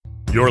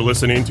You're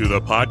listening to the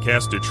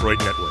Podcast Detroit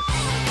Network.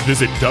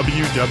 Visit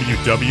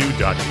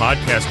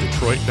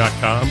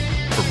www.podcastdetroit.com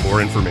for more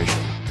information.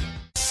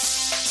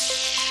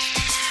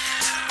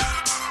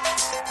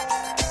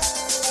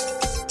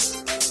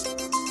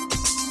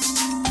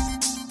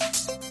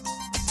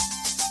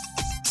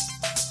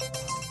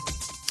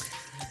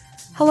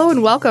 Hello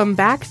and welcome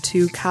back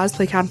to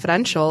Cosplay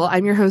Confidential.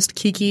 I'm your host,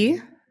 Kiki,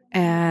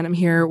 and I'm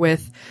here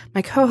with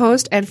my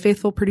co-host and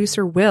faithful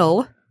producer,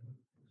 Will.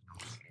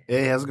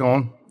 Hey, how's it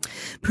going?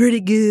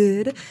 Pretty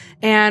good.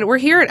 And we're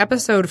here at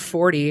episode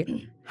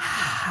 40.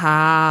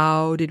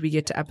 How did we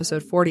get to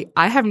episode 40?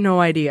 I have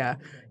no idea.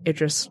 It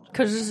just...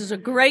 Because this is a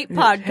great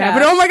podcast.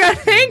 But oh my God,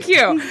 thank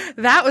you.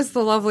 That was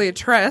the lovely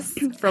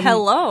Triss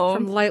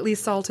from Lightly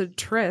Salted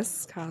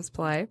Triss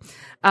Cosplay.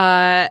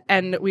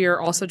 And we are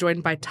also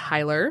joined by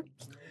Tyler.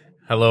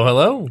 Hello,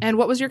 hello. And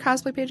what was your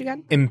cosplay page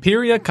again?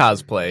 Imperia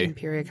Cosplay.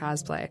 Imperia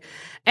Cosplay.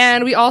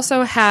 And we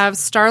also have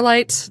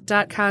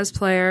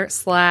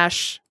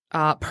starlight.cosplayer/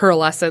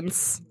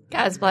 Pearlescence.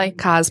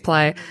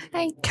 Cosplay.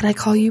 Hi. Can I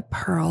call you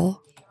Pearl?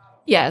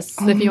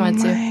 Yes, if you want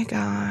to. Oh my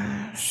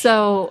gosh.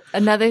 So,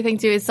 another thing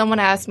too is someone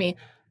asked me,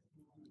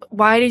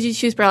 why did you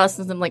choose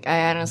Pearlescence? I'm like,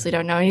 I honestly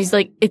don't know. And he's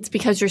like, it's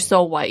because you're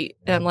so white.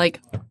 And I'm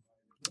like,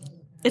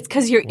 it's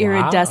because you're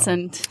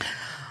iridescent.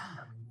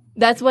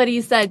 That's what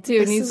he said too.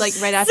 And he's like,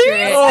 right after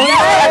it.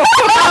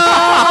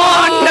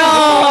 Oh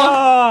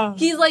no!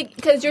 He's like,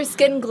 because your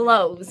skin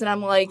glows. And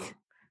I'm like,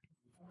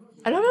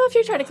 I don't know if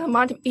you're trying to come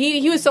on to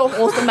me. He was so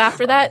wholesome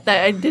after that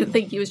I didn't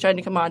think he was trying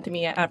to come on to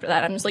me after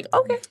that. I'm just like,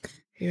 okay.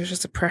 He was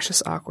just a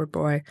precious, awkward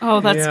boy.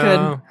 Oh, that's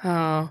good.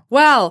 Oh.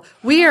 Well,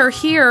 we are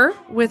here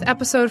with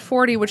episode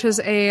 40, which is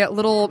a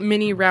little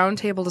mini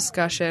roundtable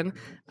discussion.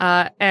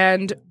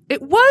 And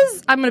it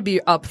was, I'm going to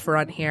be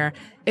upfront here,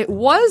 it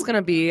was going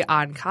to be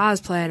on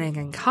cosplaying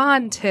and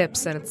con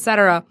tips and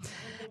etc.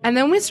 And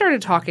then we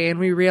started talking and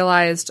we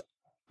realized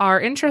our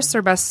interests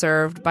are best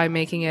served by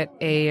making it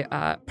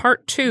a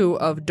part 2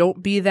 of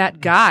Don't Be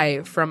That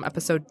Guy from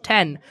episode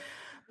 10,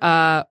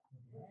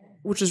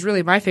 which is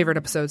really my favorite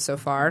episode so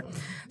far.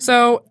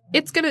 So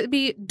it's going to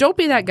be Don't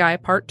Be That Guy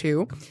part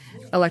 2,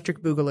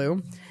 Electric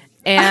Boogaloo.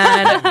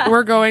 And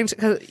we're going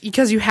to,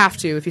 because you have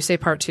to, if you say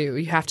part 2,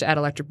 you have to add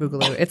Electric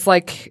Boogaloo. It's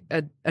like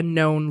a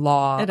known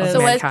law.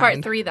 So what's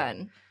part 3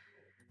 then?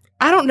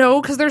 I don't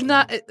know, because there's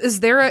not, is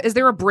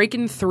there a break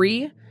in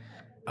 3?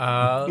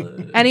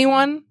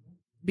 Anyone?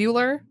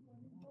 Bueller?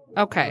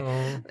 Okay.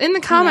 In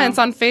the comments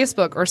on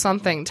Facebook or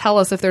something, tell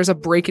us if there's a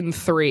break in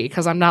 3,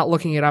 because I'm not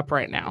looking it up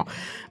right now.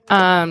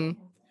 And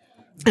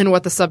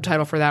what the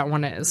subtitle for that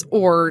one is.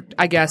 Or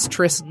I guess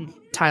Triss and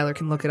Tyler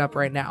can look it up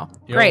right now.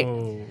 Yo. Great.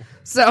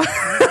 So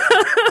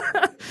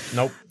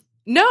Nope.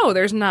 No,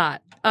 there's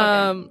not.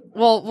 Okay.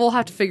 Well, we'll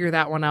have to figure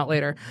that one out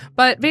later.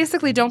 But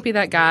basically, Don't Be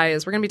That Guy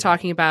is we're going to be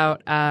talking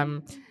about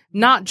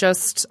not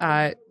just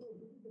the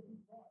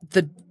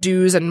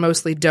do's and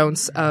mostly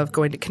don'ts of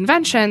going to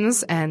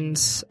conventions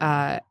and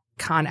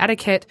con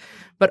etiquette,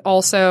 but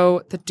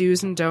also the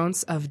do's and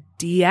don'ts of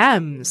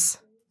DMs.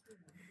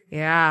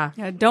 Yeah,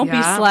 don't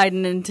be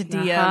sliding into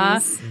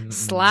DMs.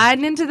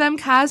 Sliding into them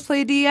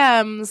cosplay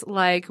DMs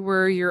like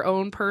we're your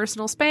own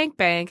personal spank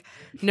bank.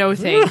 No,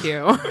 thank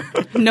you.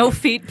 No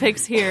feet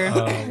pics here.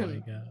 Oh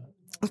my God.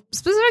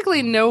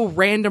 Specifically, no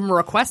random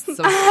requests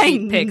of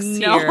feet pics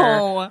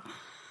here.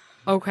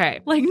 Okay.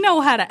 Like, know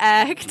how to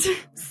act.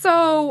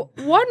 So,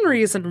 one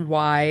reason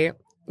why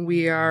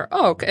we are...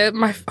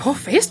 my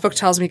Facebook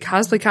tells me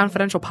Cosplay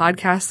Confidential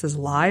Podcast is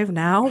live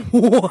now.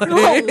 What?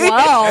 Oh,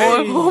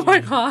 wow. Oh, my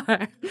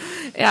God.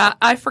 Yeah,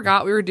 I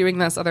forgot we were doing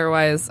this.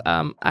 Otherwise,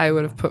 I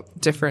would have put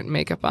different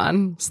makeup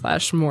on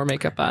 / more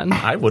makeup on.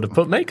 I would have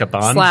put makeup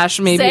on. /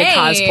 maybe a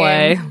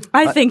cosplay.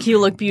 I think you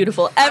look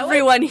beautiful.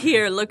 Everyone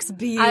here looks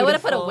beautiful. I would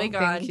have put a wig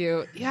on. Thank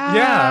you.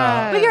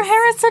 Yeah. But your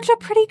hair is such a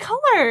pretty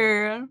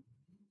color.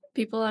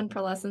 People on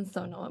Pearlescence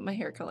don't know what my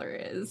hair color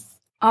is.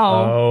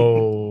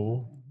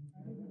 Oh.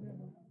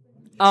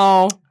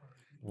 Well,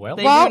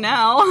 they do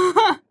now.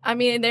 I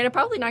mean, they're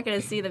probably not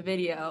going to see the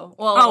video.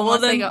 Well,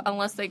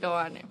 unless they go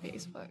on their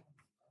Facebook.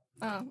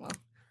 Oh, well.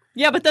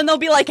 Yeah, but then they'll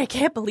be like, I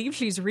can't believe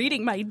she's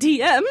reading my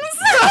DMs.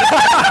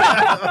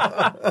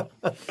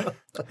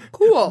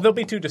 Cool. They'll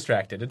be too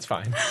distracted. It's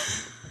fine.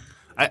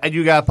 I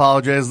do gotta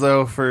apologize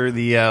though for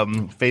the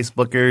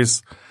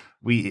Facebookers.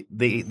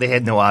 They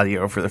had no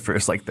audio for the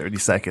first 30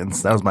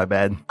 seconds. That was my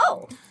bad.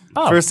 Oh.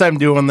 First time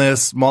doing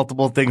this,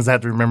 multiple things I have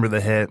to remember to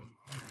hit.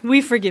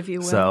 We forgive you,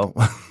 Will. So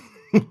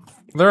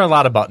There are a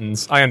lot of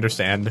buttons. I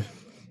understand.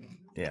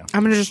 Yeah.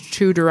 I'm going to just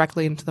chew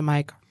directly into the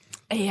mic.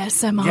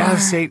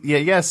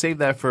 ASMR. Save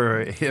that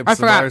for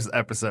ASMR's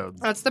episode.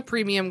 That's the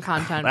premium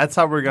content. That's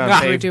how we're gonna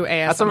pay. We do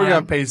ASMR. That's how we're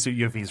gonna pay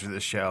studio fees for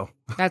this show.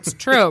 That's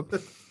true.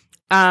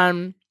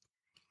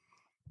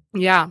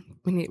 Yeah,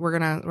 we're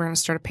gonna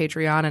start a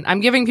Patreon, and I'm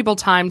giving people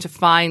time to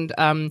find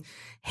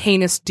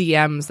heinous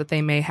DMs that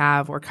they may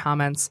have or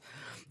comments.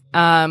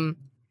 But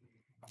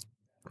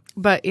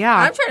yeah,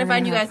 I'm trying to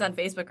find you guys on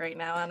Facebook right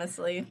now.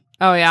 Honestly.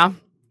 Oh yeah.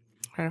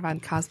 Trying to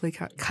find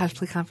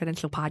Cosplay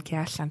Confidential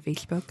podcast on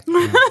Facebook.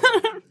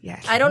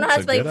 Yes. I don't know how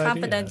to a play good idea.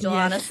 confidential,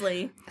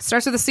 honestly. It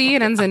starts with a C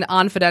and ends in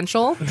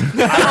confidential.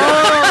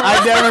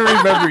 I never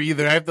remember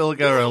either. I have to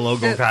look at our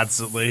logo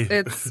constantly.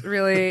 It's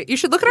really, you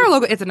should look at our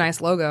logo. It's a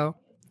nice logo.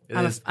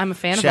 I'm a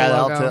fan Shout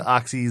of the out logo. to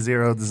Oxy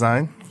Zero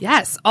Design.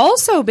 Yes.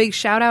 Also, big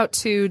shout out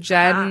to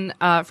Jen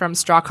from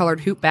Straw Colored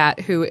Hoop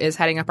Bat, who is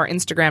heading up our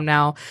Instagram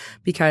now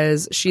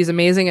because she's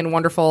amazing and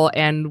wonderful.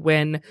 And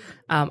when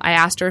I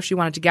asked her if she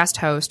wanted to guest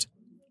host,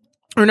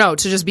 or no,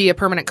 to just be a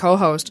permanent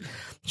co-host,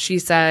 she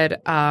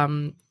said,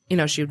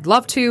 she would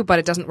love to, but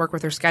it doesn't work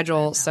with her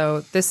schedule.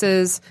 So this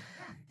is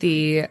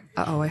the.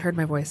 I heard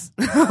my voice.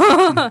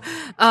 I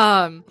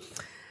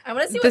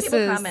want to see what This people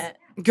is- comment.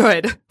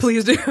 Good.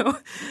 Please do.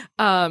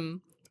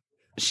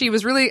 She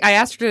was really, I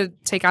asked her to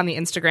take on the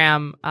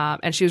Instagram,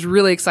 and she was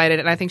really excited,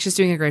 and I think she's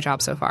doing a great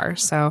job so far.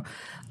 So,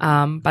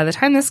 by the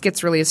time this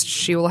gets released,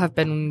 she will have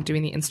been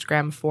doing the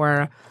Instagram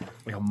for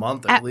Like a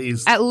month at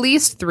least. At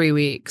least 3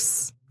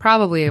 weeks,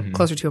 probably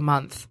closer to a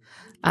month.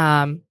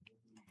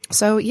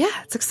 So yeah,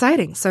 it's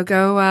exciting. So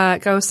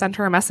go send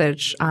her a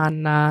message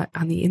on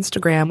the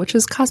Instagram, which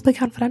is Cosplay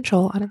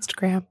Confidential on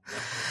Instagram.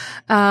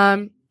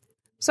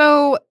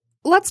 So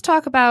let's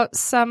talk about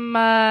some.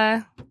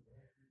 I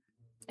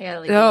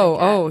gotta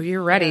leave.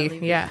 You're ready.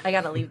 Yeah. I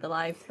gotta leave the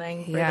live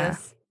thing for Yeah.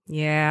 this.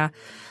 Yeah.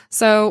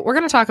 So we're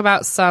going to talk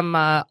about some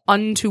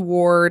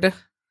untoward,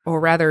 or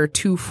rather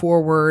too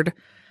forward,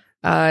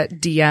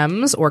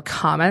 DMs or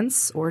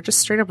comments or just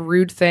straight up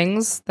rude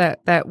things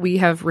that we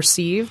have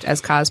received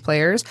as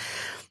cosplayers,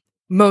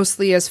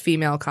 mostly as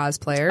female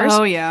cosplayers.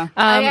 Oh, yeah.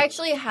 I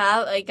actually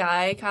have a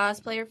guy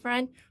cosplayer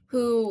friend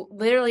who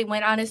literally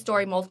went on his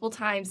story multiple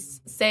times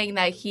saying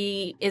that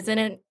he isn't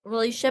in a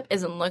relationship,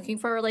 isn't looking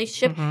for a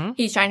relationship. Mhm.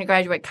 He's trying to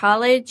graduate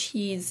college.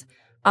 He's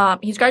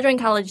graduating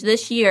college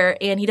this year,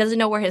 and he doesn't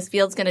know where his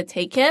field's going to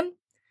take him.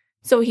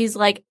 So he's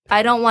like,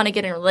 I don't want to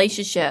get in a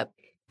relationship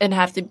and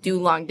have to do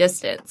long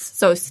distance.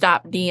 So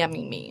stop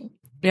DMing me.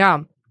 Yeah.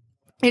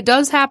 It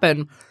does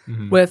happen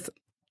with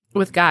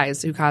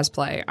guys who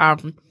cosplay.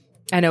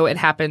 I know it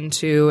happened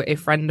to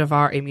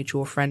a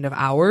mutual friend of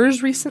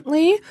ours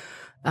recently,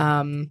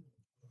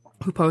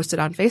 who posted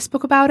on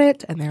Facebook about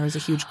it, and there was a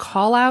huge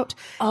call out.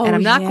 Oh, and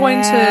I'm not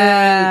going to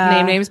yeah.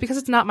 name names because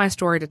it's not my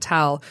story to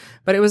tell,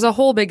 but it was a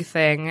whole big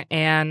thing,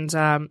 and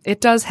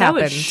it does That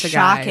happen was to guys.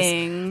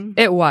 shocking.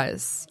 It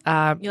was.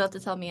 You'll have to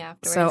tell me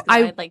afterwards. So 'cause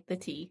I- I'd like the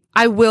tea.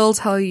 I will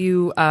tell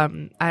you,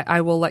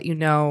 I will let you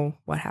know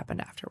what happened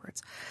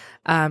afterwards.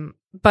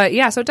 But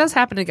yeah, so it does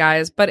happen to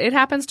guys, but it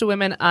happens to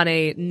women on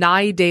a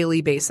nigh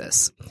daily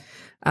basis.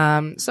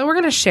 So we're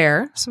going to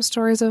share some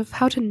stories of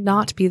how to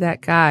not be that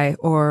guy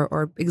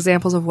or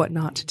examples of what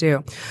not to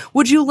do.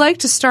 Would you like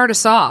to start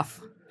us off?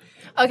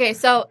 Okay,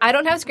 so I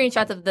don't have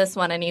screenshots of this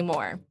one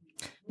anymore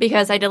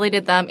because I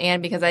deleted them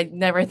and because I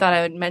never thought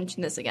I would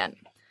mention this again.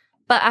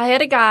 But I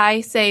had a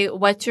guy say,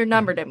 "What's your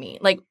number?" to me.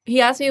 Like,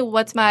 he asked me,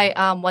 "What's my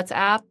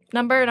WhatsApp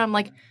number?" And I'm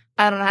like,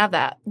 "I don't have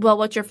that." "Well,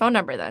 what's your phone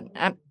number then?"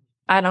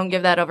 I don't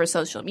give that over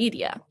social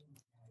media.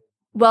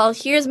 "Well,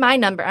 here's my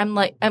number."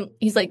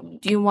 He's like,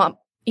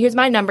 here's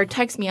my number,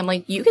 text me. I'm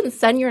like, you can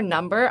send your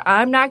number.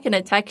 I'm not going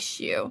to text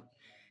you.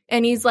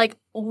 And he's like,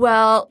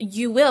 well,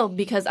 you will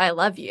because I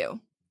love you.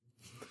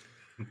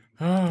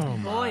 Oh,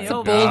 my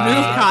oh, Bold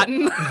move,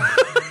 Cotton.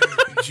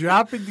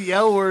 Dropping the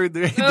L word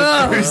in the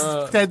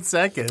first 10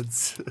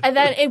 seconds. And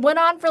then it went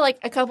on for like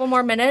a couple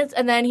more minutes.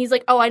 And then he's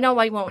like, oh, I know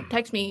why you won't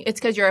text me.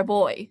 It's because you're a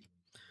boy.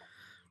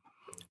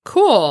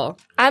 Cool.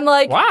 I'm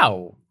like,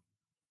 wow.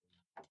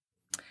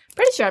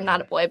 pretty sure I'm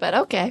not a boy, but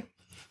okay.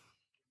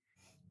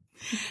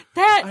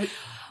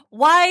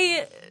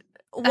 Why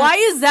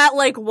is that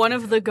like one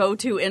of the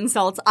go-to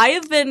insults? I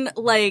have been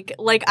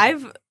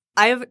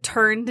I've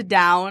turned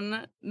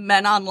down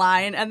men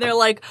online and they're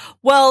like,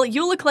 well,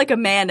 you look like a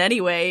man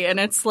anyway. And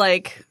it's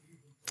like,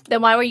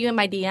 Then why were you in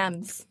my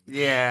DMs?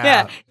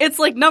 yeah, it's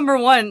like, number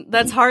one,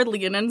 that's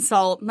hardly an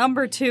insult.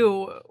 Number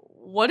two,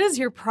 what is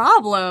your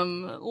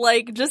problem?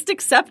 Like, just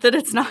accept that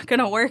it's not going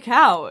to work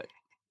out.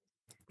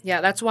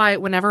 Yeah, that's why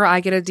whenever I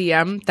get a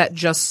DM that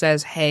just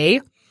says,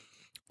 hey,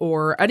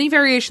 or any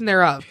variation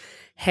thereof,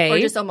 hey, Or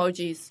just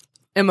emojis.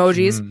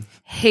 emojis,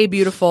 hey,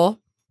 beautiful,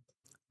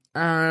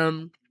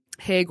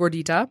 hey,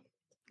 gordita,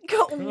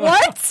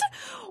 What?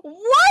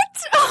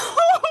 What?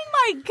 Oh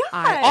my god.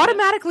 I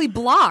automatically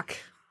block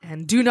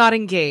and do not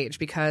engage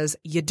because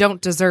you don't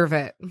deserve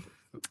it.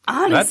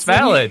 Honestly. That's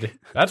valid.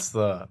 That's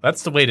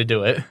the way to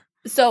do it.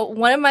 So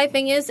one of my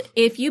thing is,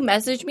 if you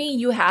message me,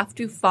 you have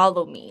to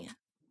follow me.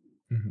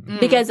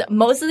 Because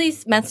most of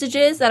these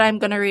messages that I'm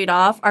going to read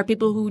off are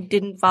people who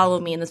didn't follow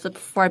me, and this was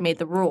before I made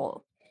the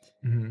rule.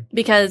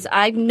 Because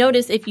I've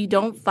noticed if you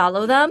don't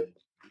follow them,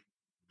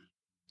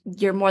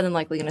 you're more than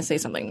likely going to say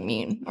something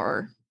mean,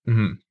 or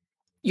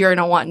you're going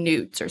to want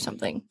nudes or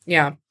something.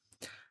 Yeah.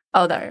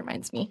 Oh, that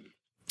reminds me.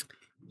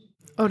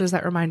 Oh, does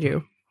that remind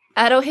you?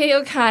 At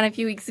OhioCon a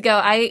few weeks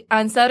ago,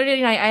 on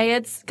Saturday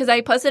night, because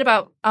I posted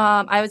about,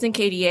 I was in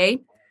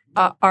KDA,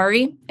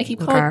 Ari.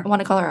 I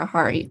want to call her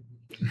Hari.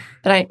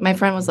 But my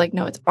friend was like,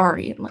 no, it's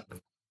Ari. I'm like,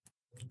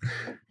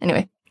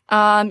 Anyway,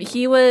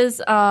 he was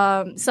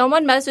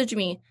someone messaged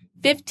me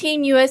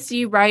 15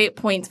 USD riot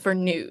points for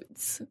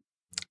nudes.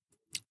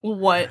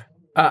 What?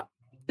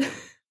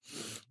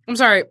 I'm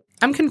sorry.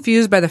 I'm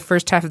confused by the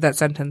first half of that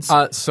sentence.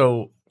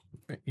 So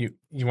you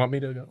want me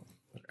to go?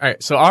 All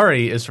right. So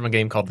Ari is from a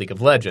game called League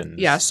of Legends.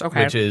 Yes,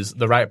 okay. Which is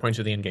the riot points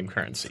are the in-game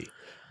currency.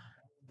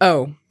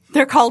 Oh.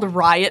 They're called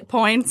riot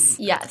points?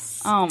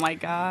 Yes. Oh my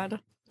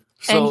god.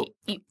 So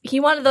And he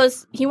wanted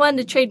those. He wanted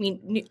to trade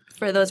me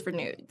for those for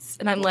nudes,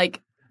 and I'm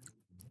like,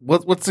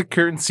 What's the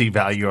currency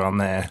value on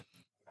there?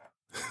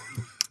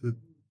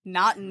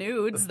 Not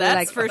nudes,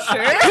 that's for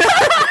sure.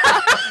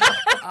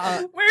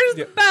 Where's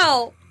the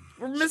bell?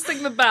 We're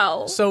missing the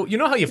bell. So you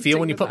know how you feel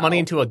when you put money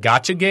into a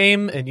gotcha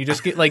game and you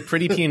just get like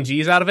pretty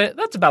PNGs out of it?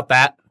 That's about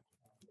that.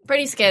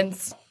 pretty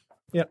skins.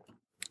 Yep.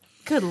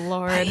 Good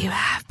lord. You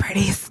have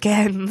pretty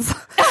skins.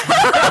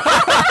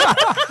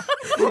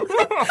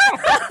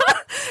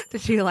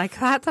 Did you like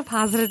that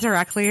deposited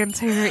directly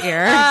into your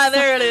ear?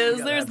 There it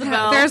is. There's the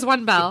bell. There's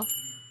one bell.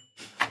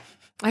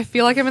 I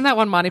feel like I'm in that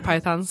one Monty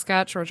Python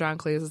sketch where John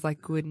Cleese is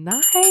like, "Good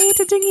night, dingy,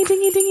 dingy,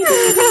 dingy, dingy,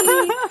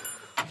 dingy."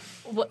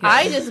 Well,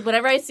 I just,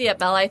 whenever I see a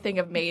bell, I think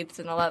of maids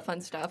and all that fun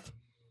stuff.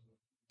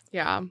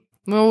 Yeah.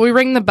 Well, we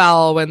ring the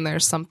bell when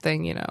there's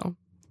something, you know,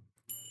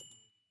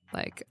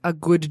 like a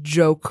good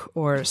joke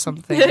or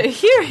something.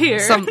 Here.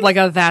 Some like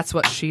a "that's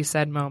what she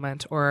said"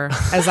 moment, or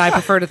as I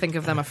prefer to think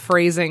of them, a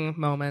phrasing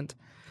moment.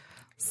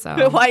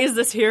 So Why is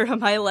this here?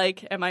 Am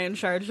I in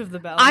charge of the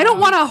bell? I don't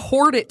now? want to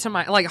hoard it to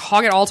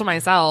hog it all to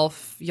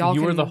myself. Y'all,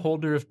 You can... are the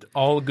holder of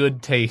all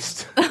good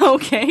taste.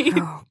 Okay.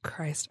 Oh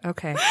Christ.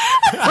 Okay. All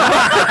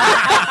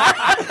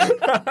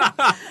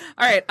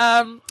right.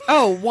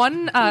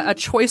 A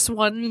choice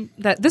one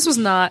that this was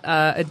not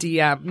a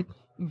DM,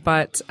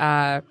 but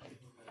I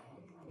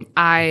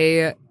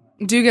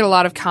do get a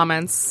lot of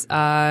comments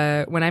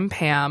when I'm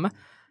Pam.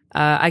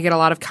 I get a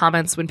lot of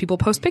comments when people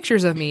post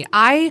pictures of me.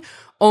 I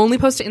only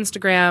post to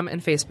Instagram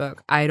and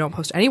Facebook. I don't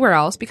post anywhere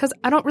else because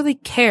I don't really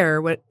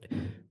care what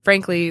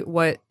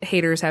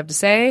haters have to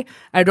say.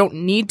 I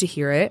don't need to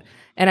hear it.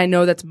 And I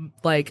know that's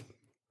like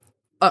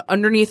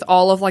underneath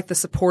all of like the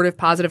supportive,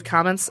 positive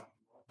comments,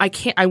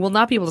 I will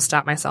not be able to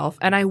stop myself,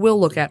 and I will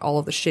look at all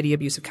of the shitty,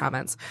 abusive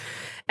comments.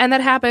 And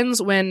that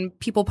happens when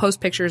people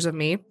post pictures of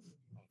me,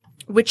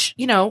 which,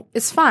 you know,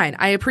 is fine.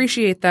 I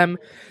appreciate them.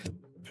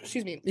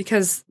 Excuse me,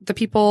 because the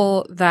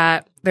people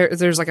that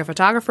there's like a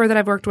photographer that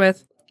I've worked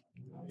with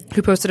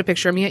who posted a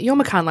picture of me at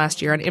YomaCon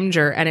last year on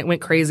Imgur, and it went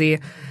crazy.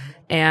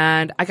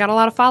 And I got a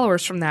lot of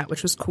followers from that,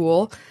 which was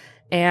cool.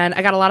 And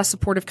I got a lot of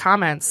supportive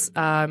comments.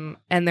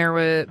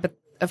 But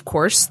of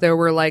course, there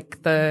were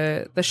like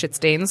the shit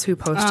stains who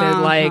posted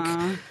like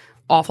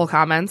awful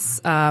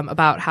comments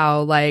about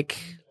how like,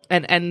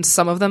 and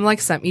some of them like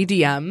sent me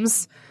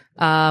DMs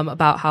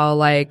about how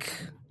like,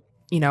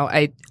 you know,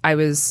 I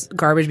was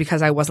garbage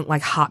because I wasn't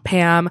like hot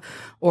Pam,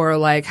 or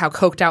like how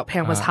coked out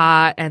Pam was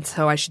hot and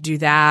so I should do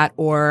that,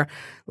 or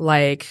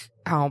like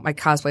how my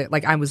cosplay,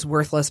 like I was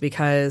worthless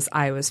because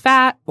I was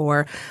fat,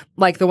 or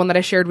like the one that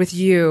I shared with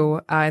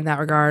you in that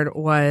regard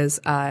was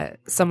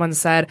someone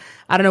said,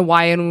 I don't know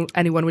why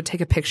anyone would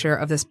take a picture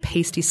of this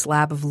pasty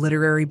slab of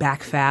literary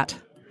back fat.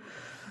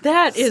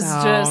 That is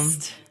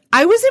just...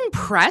 I was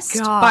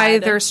impressed God. by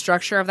their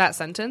structure of that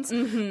sentence,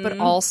 but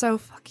also,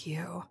 fuck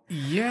you.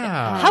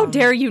 Yeah. How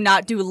dare you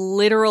not do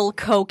literal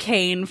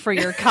cocaine for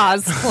your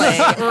cosplay?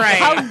 Right.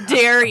 How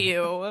dare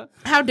you?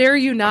 How dare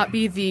you not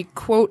be the,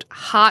 quote,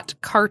 hot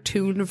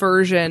cartoon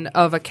version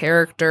of a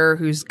character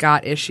who's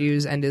got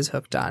issues and is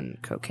hooked on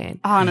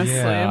cocaine. Honestly.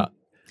 Yeah.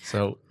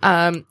 So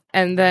And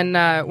then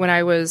when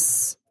I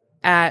was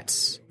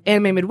at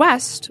Anime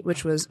Midwest,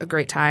 which was a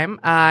great time,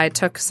 I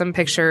took some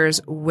pictures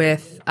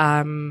with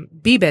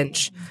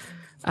B-Bench,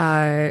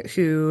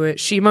 who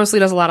she mostly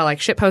does a lot of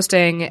like shit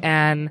posting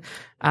and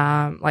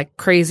like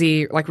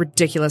crazy, like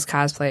ridiculous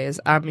cosplays.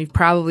 You've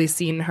probably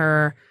seen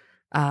her.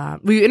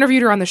 We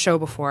interviewed her on the show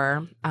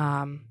before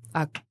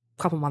a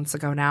couple months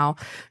ago now.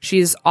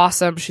 She's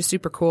awesome. She's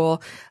super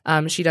cool.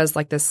 She does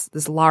like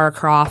this Lara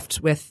Croft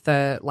with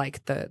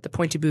the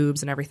pointy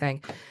boobs and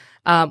everything.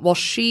 Well,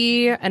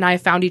 she and I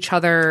found each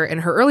other in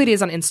her early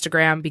days on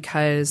Instagram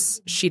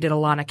because she did a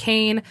Lana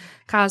Kane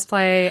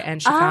cosplay and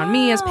she found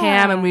me as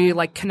Pam, and we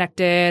like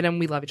connected and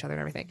we love each other and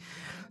everything.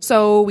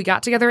 So we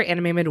got together at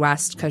Anime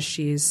Midwest because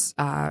she's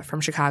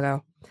from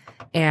Chicago,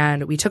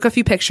 and we took a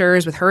few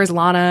pictures with her as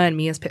Lana and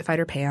me as Pit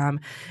Fighter Pam,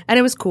 and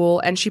it was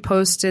cool. And she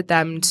posted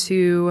them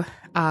to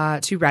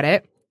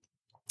Reddit.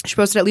 She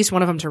posted at least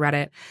one of them to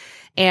Reddit.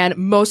 And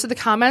most of the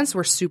comments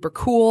were super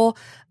cool.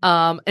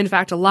 In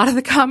fact, a lot of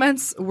the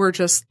comments were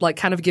just like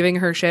kind of giving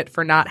her shit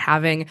for not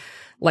having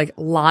like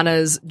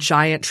Lana's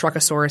giant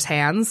Truckosaurus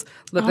hands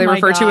that they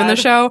refer to in the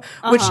show,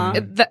 which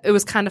it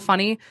was kind of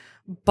funny.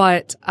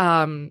 But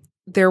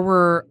there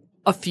were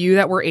a few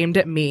that were aimed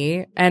at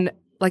me, and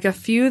like a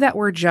few that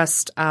were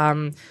just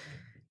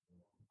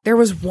there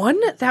was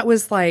one that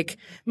was like,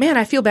 man,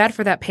 I feel bad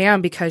for that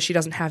Pam because she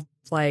doesn't have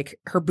like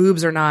her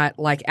boobs are not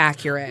like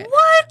accurate.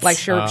 What? Like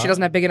she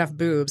doesn't have big enough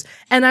boobs.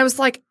 And I was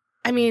like,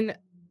 I mean,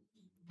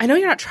 I know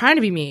you're not trying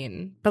to be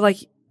mean, but like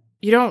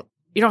you don't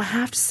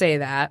have to say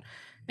that.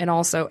 And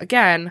also,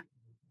 again,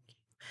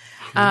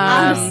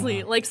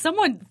 Honestly, like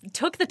someone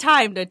took the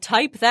time to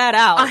type that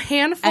out. a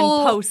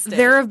handful. And post it.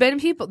 There have been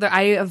people that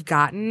I have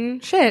gotten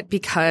shit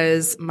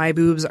because my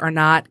boobs are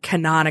not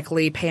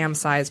canonically Pam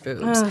size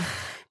boobs.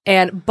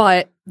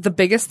 But the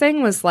biggest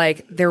thing was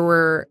like there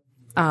were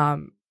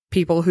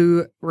people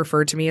who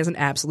referred to me as an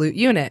absolute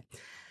unit,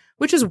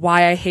 which is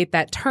why I hate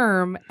that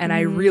term, and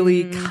I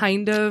really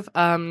kind of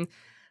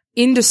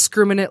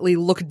indiscriminately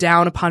look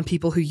down upon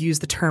people who use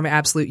the term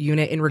absolute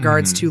unit in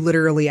regards to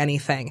literally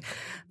anything.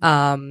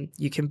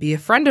 You can be a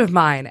friend of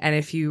mine, and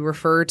if you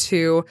refer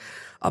to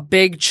a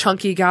big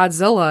chunky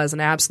Godzilla as an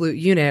absolute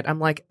unit, I'm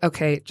like,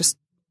 okay, just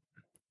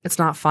it's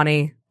not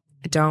funny.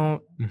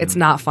 It's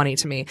not funny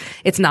to me.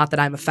 It's not that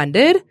I'm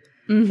offended.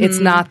 It's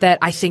not that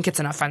I think it's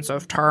an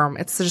offensive term.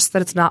 It's just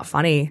that it's not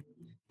funny.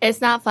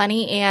 It's not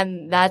funny,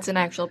 and that's an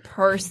actual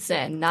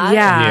person, not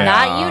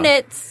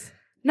units.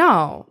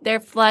 No. They're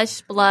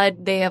flesh,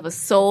 blood. They have a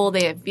soul.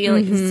 They have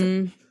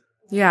feelings.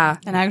 Yeah.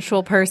 An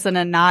actual person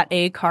and not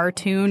a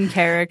cartoon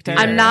character.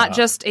 I'm not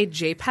just a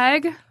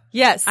JPEG.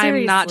 Yes,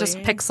 I'm not just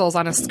pixels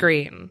on a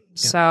screen.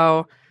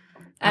 So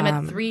I'm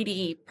a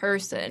 3D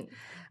person.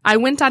 I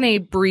went on a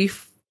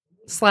brief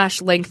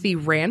 / lengthy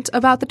rant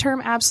about the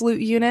term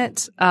absolute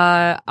unit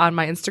on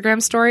my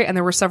Instagram story, and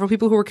there were several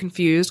people who were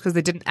confused because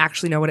they didn't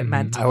actually know what it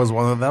meant. I was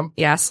one of them.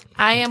 Yes.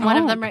 I am one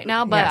of them right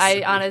now, but Yes.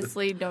 I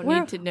honestly don't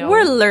need to know.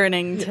 We're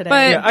learning today.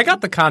 But Yeah, I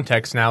got the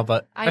context now,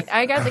 but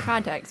I got the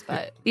context,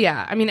 but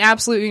yeah, I mean,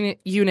 absolute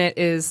unit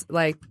is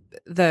like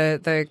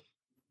the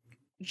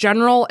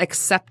general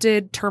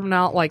accepted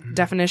terminal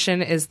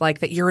definition is like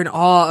that you're in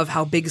awe of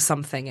how big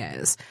something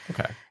is.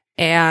 okay.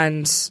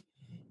 And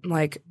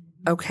like,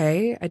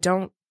 okay,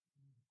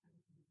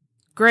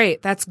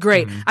 great. That's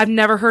great. I've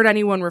never heard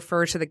anyone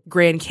refer to the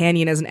Grand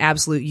Canyon as an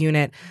absolute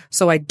unit,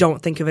 so I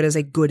don't think of it as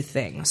a good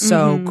thing.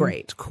 So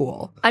great.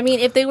 Cool. I mean,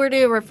 if they were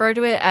to refer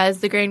to it as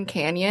the Grand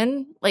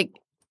Canyon, like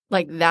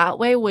that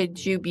way,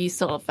 would you be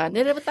still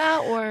offended with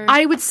that, or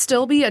I would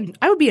still be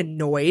I would be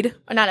annoyed.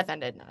 Or not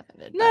offended? Not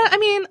offended. No, I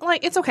mean,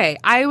 like, it's okay.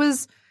 I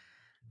was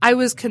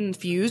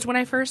confused when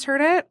I first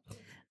heard it.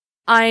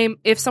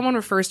 If someone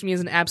refers to me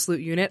as an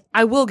absolute unit,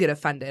 I will get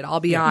offended. I'll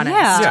be honest.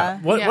 Yeah.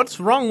 What's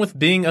wrong with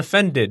being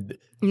offended?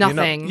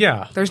 Nothing.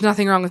 Yeah. There's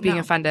nothing wrong with being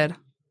offended.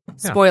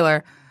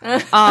 Spoiler.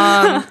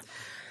 But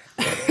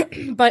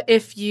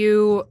if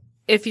you're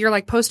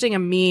like posting a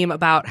meme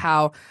about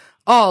how,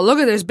 oh, look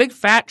at this big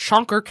fat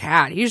chonker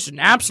cat. He's an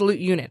absolute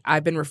unit.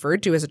 I've been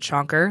referred to as a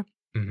chonker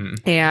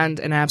and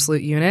an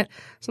absolute unit.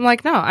 So I'm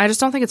like, no, I just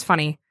don't think it's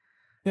funny.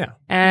 Yeah.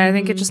 And I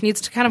think it just needs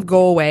to kind of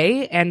go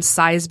away, and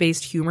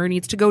size-based humor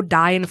needs to go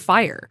die in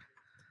fire.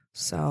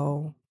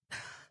 So,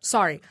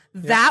 sorry.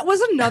 That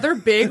was another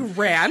big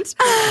rant.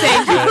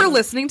 Thank you for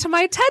listening to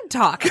my TED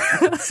Talk.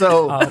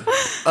 So,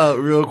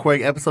 real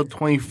quick, episode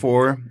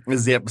 24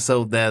 is the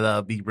episode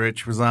that B.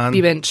 Rich was on.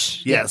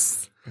 B-Bench.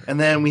 Yes. And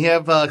then we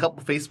have a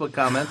couple Facebook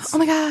comments. Oh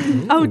my God.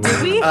 Oh,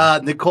 did we?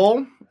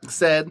 Nicole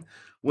said,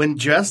 when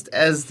dressed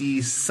as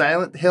the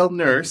Silent Hill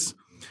nurse,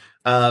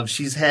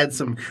 she's had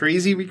some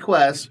crazy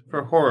requests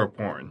for horror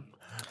porn.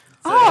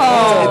 So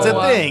it's a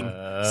thing.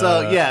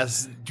 So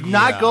yes, do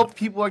not go up to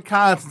people at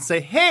cons and say,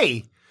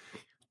 "Hey,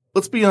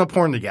 let's be on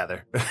porn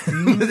together."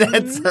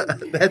 That's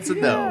a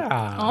no.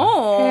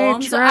 Oh.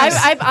 Hey, So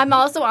I'm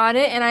also on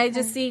it, and I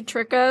just see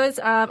Tricos.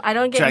 I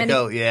don't get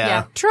Trico, many.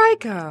 yeah.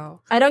 Trico.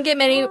 I don't get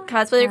many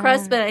cosplay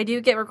requests, but I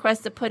do get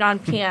requests to put on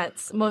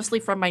pants, mostly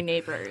from my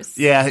neighbors.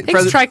 Yeah, Thanks,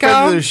 friend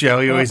Trico. of the show,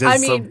 he always has I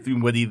mean-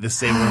 something witty to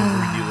say when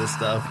we do this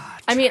stuff.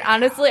 I mean,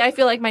 honestly, I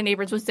feel like my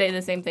neighbors would say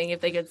the same thing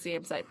if they could see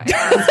inside my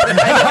house.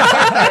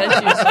 I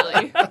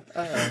don't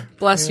usually.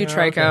 Bless you,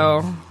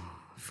 Trico,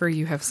 for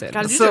you have sinned.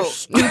 God, these So- are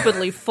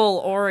stupidly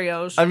full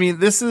Oreos. I mean,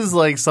 this is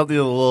like something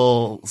a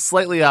little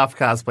slightly off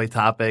cosplay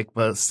topic,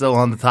 but still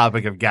on the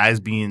topic of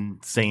guys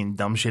saying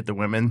dumb shit to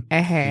women.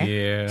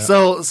 Yeah.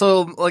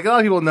 So like a lot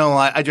of people know,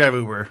 I drive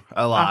Uber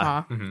a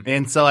lot,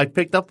 and so I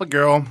picked up a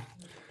girl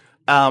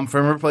from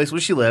her place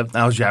where she lived.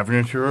 I was driving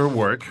her to her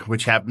work,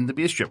 which happened to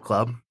be a strip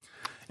club,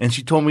 and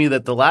she told me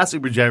that the last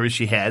Uber driver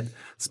she had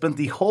spent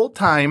the whole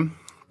time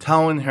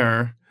telling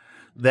her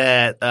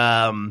that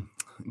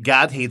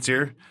God hates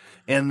her,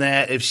 and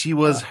that if she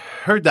was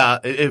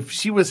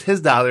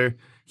his daughter,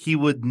 he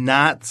would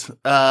not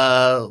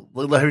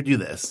let her do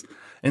this.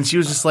 And she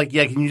was just like,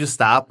 "Yeah, can you just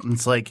stop?" And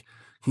it's like,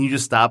 "Can you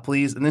just stop,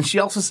 please?" And then she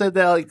also said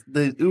that like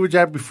the Uber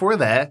driver before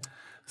that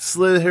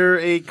slid her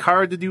a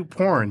card to do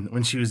porn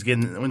when she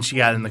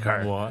got in the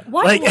car. What?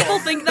 Why like- do people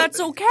think that's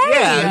okay?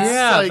 Yeah, it's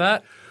Yeah, like-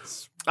 that.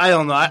 I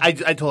don't know. I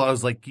told her, I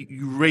was like,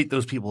 you rate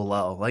those people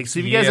low. Like, so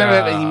if you guys ever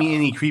have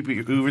any creepy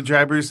Uber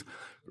drivers,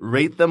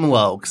 rate them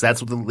low, because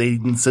that's what the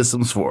rating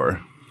system's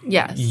for.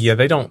 Yes. Yeah,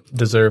 they don't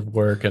deserve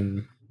work,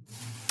 and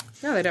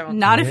No, they don't.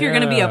 Not if you're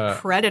going to be Yeah. a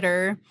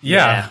predator.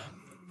 yeah.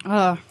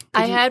 Ugh.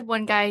 I had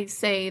one guy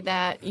say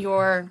that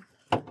your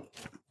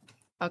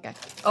okay.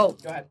 Oh,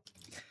 Go ahead.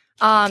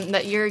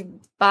 that your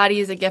body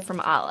is a gift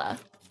from Allah.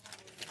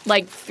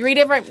 Like 3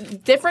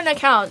 different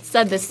accounts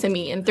said this to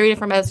me in 3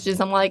 different messages.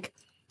 I'm like,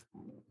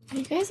 are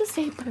you guys the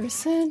same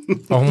person?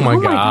 Oh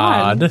my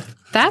god.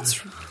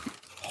 That's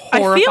I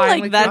feel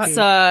horrifyingly like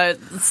that's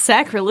creepy.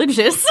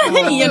 sacrilegious,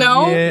 you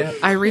know? Yeah.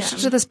 I reached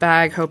into this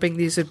bag hoping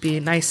these would be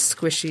nice,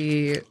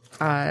 squishy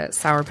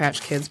Sour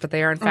Patch Kids, but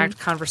they are in fact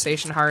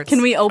conversation hearts.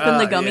 Can we open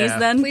the gummies yeah.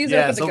 then? Please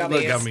Yes, open the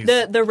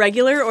gummies. The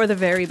regular or the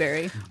very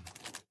berry?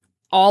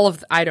 All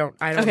of I don't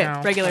Okay,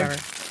 know. regular.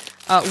 Whatever.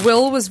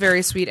 Will was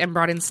very sweet and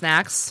brought in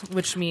snacks,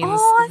 which means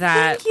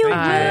that thank you,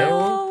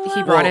 Will.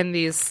 he brought in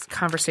these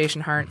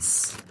conversation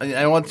hearts.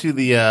 I went to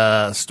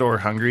the store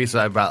hungry, so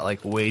I bought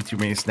like way too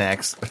many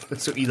snacks.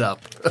 So eat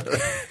up.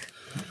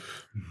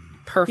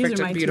 Perfect These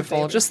are my and two beautiful,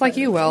 favorites, just like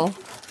you, Will.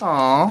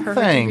 Aw, Perfect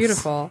thanks. and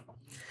beautiful.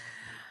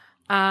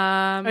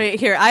 Wait,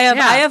 here I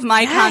have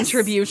my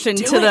contribution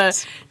to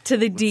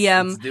the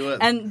DM, let's do it.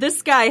 and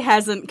this guy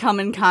hasn't come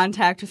in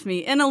contact with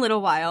me in a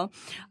little while.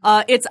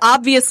 It's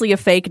obviously a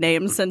fake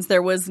name since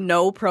there was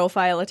no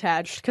profile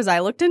attached because I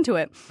looked into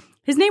it.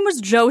 His name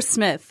was Joe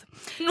Smith.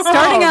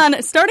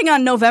 Starting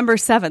on November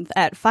 7th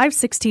at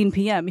 5:16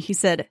 p.m. he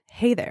said,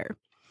 "Hey there."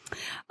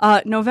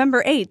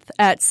 November 8th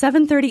at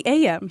 7:30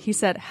 a.m. he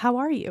said, "How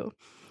are you?"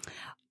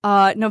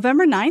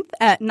 November 9th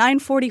at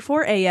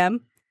 9:44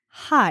 a.m.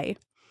 "Hi."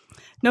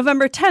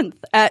 November 10th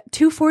at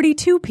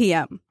 2:42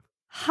 p.m.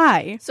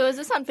 "Hi." So is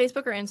this on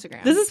Facebook or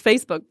Instagram? This is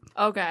Facebook.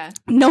 Okay.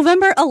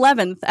 November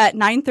 11th at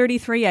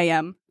 9:33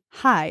 a.m.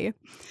 "Hi."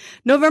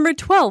 November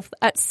 12th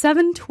at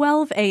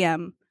 7:12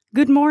 a.m.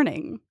 "Good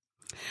morning."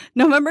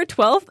 November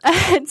 12th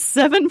at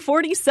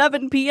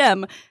 7:47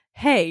 p.m.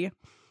 "Hey."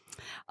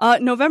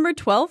 November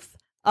 12th,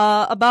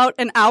 about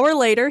an hour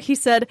later, he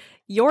said,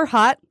 "You're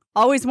hot.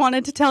 Always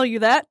wanted to tell you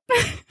that."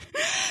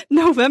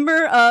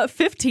 November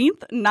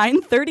 15th,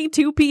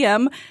 9:32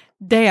 p.m.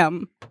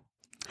 "Damn."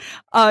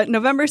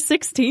 November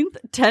 16th,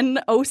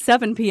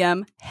 10:07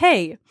 p.m.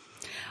 "Hey."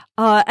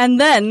 And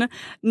then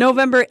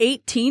November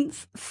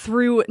 18th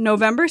through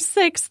November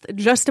 6th,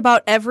 just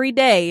about every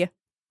day,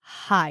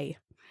 "Hi."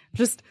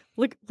 Just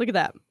look at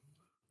that.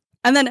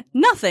 And then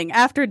nothing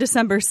after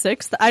December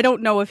 6th. I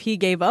don't know if he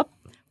gave up,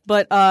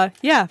 but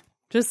yeah,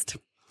 just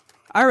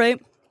all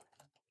right.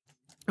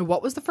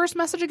 What was the first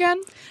message again?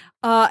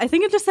 I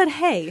think it just said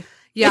 "Hey."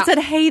 Yeah. It said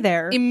 "Hey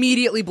there."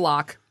 Immediately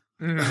block.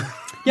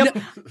 Yep.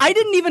 I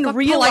didn't even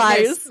realize.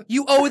 Politeness.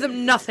 You owe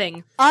them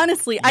nothing.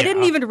 Honestly, I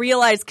didn't even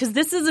realize because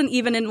this isn't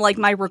even in like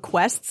my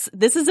requests.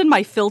 This is in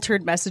my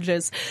filtered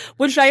messages,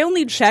 which I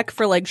only check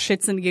for like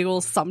shits and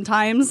giggles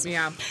sometimes.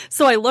 Yeah.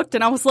 So I looked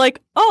and I was like,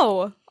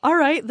 oh, all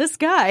right, this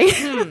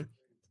guy.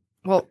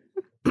 Well,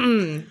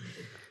 do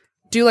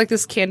like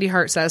this Candy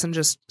Heart says and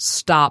just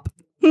stop.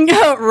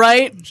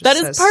 Right? That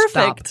is says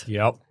perfect.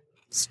 Yep.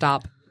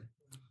 Stop.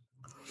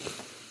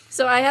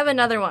 So I have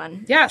another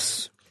one.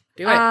 Yes.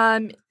 Do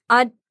it.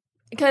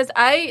 Because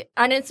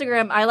on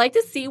Instagram, I like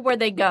to see where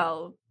they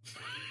go.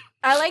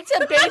 I like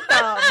to bait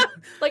them.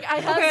 Like I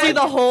have See the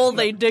hole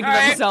they dig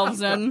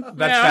themselves in.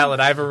 That's valid.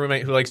 I have a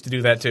roommate who likes to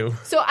do that too.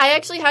 So I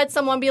actually had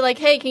someone be like,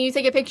 "Hey, can you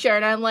take a picture?"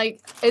 And I'm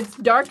like, "It's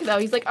dark though."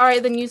 He's like, "All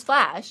right, then use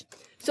flash."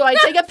 So I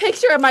take a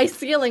picture of my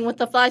ceiling with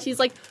the flash. He's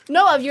like,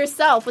 "No, of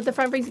yourself with the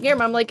front-facing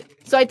camera." I'm like,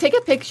 so I take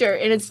a picture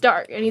and it's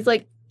dark. And he's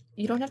like,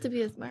 "You don't have to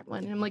be a smart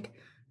one." And I'm like,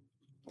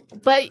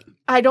 "But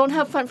I don't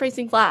have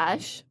front-facing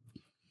flash."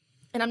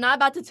 And I'm not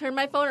about to turn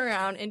my phone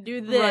around and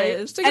do this.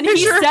 Right. Take a And he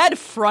picture. said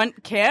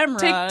front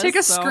camera. Take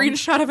a so-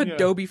 screenshot of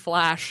Adobe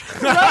Flash.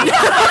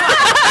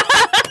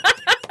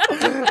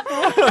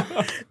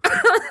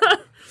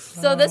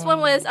 So this one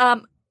was,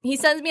 he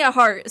sends me a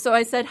heart. So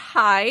I said,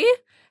 "Hi."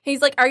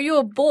 He's like, "Are you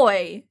a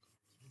boy?"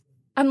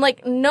 I'm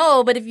like,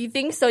 "No, but if you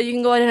think so, you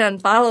can go ahead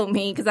and unfollow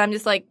me." Because I'm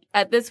just like,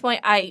 at this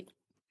point,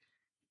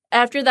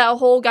 after that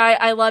whole guy,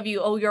 "I love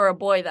you," oh, you're a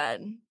boy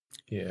then.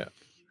 Yeah.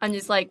 I'm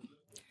just like,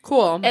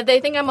 Cool. if they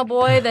think I'm a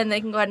boy, then they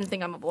can go ahead and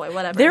think I'm a boy,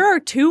 whatever. There are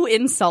 2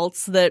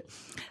 insults that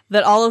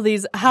all of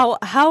these. How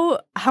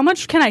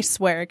much can I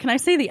swear? Can I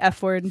say the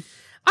F word?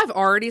 I've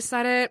already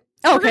said it.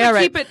 Okay, We're gonna all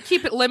right.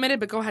 keep it limited,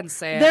 but go ahead and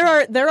say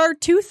it. There are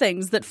 2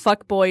 things that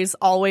fuckboys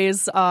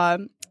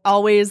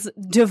always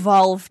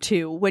devolve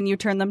to when you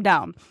turn them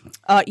down.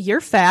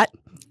 You're fat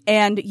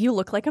and you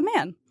look like a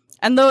man.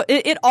 And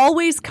it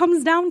always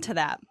comes down to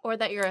that. Or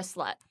that you're a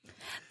slut.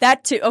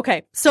 That too.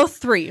 Okay, so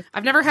 3.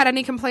 I've never had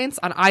any complaints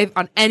on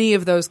any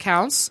of those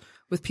counts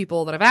with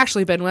people that I've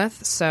actually been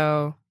with,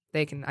 so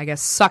they can, I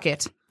guess, suck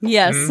it,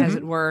 Yes, as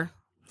it were.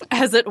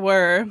 as it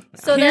were.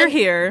 So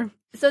Here.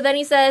 So then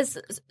he says,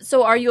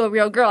 "So are you a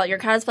real girl? Your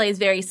cosplay is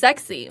very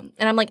sexy."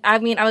 And I'm like, I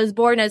mean, I was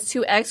born as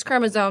 2 X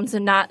chromosomes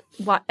and not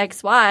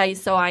XY,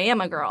 so I am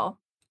a girl.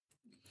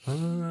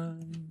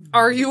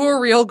 Are you a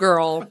real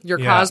girl? Your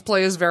Yeah.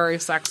 cosplay is very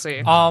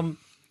sexy.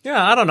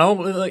 Yeah, I don't know.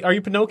 Like, are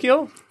you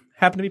Pinocchio?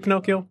 Happen to be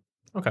Pinocchio?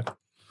 Okay.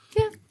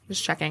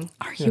 Just checking.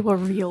 Are you a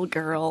real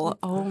girl?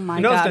 Oh my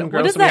You know it's god! been What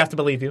gross, is so we have that? to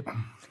believe you.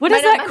 What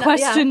is Might not- that might not,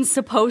 question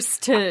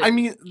supposed to? I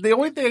mean, the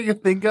only thing I can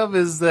think of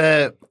is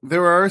that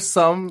there are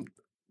some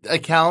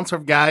accounts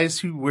of guys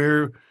who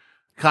wear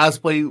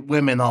cosplay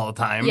women all the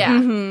time. Yeah.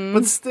 Mm-hmm.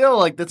 But still,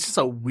 like, that's just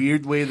a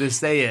weird way to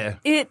say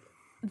it.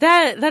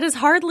 That is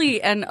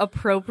hardly an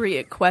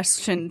appropriate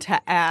question to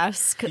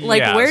ask.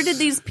 Like, Yes. where did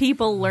these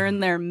people learn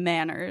their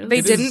manners?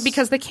 They didn't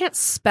because they can't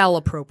spell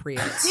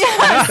appropriate.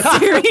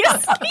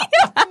 Seriously.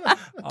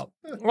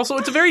 Also,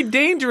 it's a very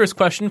dangerous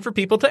question for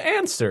people to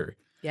answer.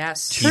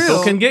 Yes.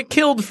 People can get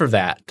killed for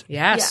that.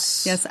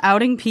 Yes. Yes,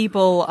 outing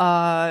people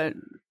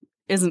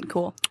isn't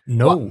cool.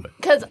 No.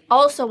 Because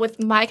also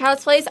with my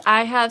cosplays,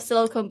 I have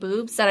silicone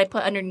boobs that I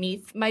put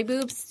underneath my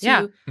boobs to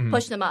Yeah.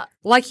 push them up.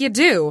 Like you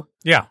do.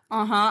 Yeah.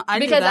 I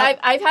do Because that.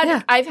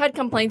 I've had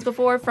complaints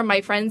before from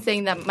my friends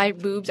saying that my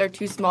boobs are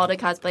too small to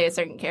cosplay a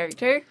certain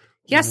character.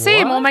 Yeah,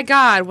 same. What? Oh my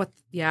god. What?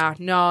 Yeah,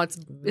 no, it's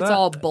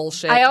all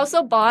bullshit. I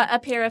also bought a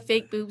pair of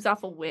fake boobs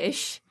off of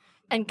Wish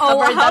and Oh,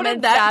 covered how them did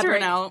in that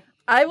fabric. turn out?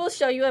 I will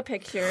show you a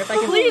picture if I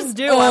can. Please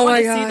do. Oh I want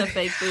my to God. see the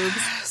fake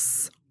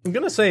boobs. I'm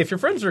going to say, if your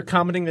friends are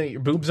commenting that your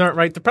boobs aren't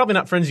right, they're probably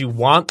not friends you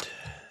want.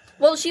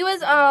 Well, she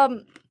was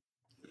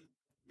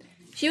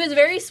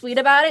very sweet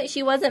about it.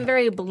 She wasn't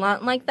very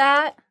blunt like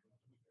that,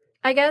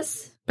 I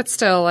guess. but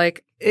still,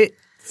 like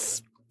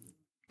it's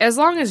as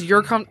long as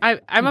you're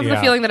I'm of the Yeah.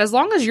 feeling that as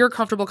long as you're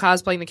comfortable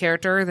cosplaying the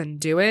character, then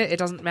do it. It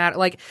doesn't matter.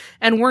 Like,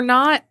 and we're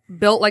not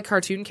built like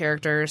cartoon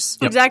characters.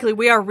 Exactly.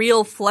 We are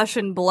real flesh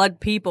and blood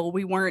people.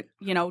 We weren't,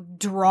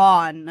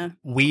 drawn.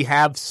 We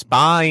have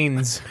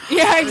spines.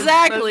 Yeah,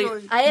 exactly.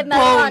 I have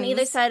metal on Bones.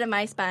 either side of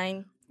my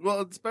spine.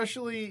 Well,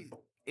 especially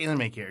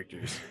anime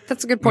characters.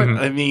 That's a good point.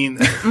 I mean,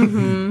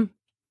 Mm-hmm.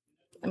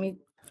 I mean,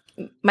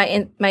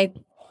 my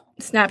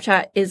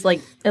Snapchat is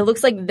like, it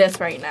looks like this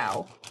right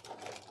now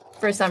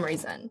for some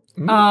reason.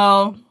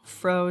 Oh,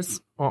 froze.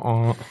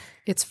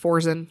 It's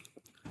Forzen.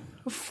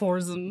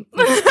 Forzen.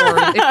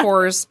 It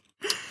pours.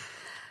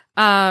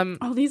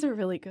 Oh, these are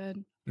really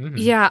good.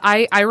 Yeah,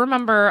 I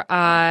remember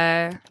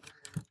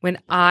when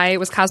I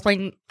was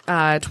cosplaying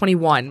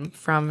 21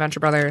 from Venture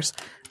Brothers,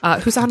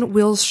 who's on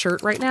Will's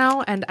shirt right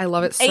now, and I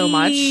love it so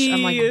much.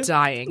 I'm like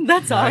dying.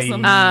 That's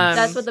awesome.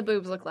 That's what the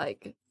boobs look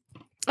like.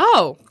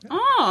 Oh,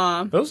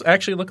 Aw. Those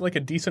actually look like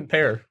a decent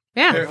pair.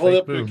 yeah. here, hold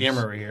up the boobs.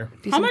 camera right here.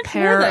 Decent much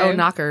pair were they? of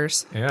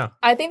knockers. Yeah.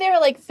 I think they were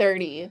like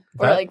 30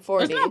 or That- like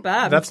 40. That's not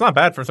bad. That's not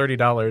bad for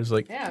 $30.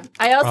 Like, Yeah.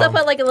 I also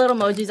put like a little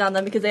emojis on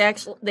them because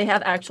they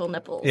have actual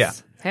nipples. yeah.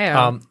 Hey.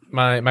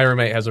 My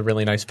roommate has a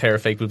really nice pair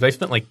of fake boobs. They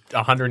spent like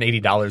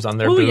 $180 on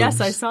their Oh, boobs.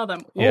 yes, I saw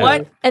them. Yeah.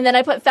 What? And then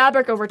I put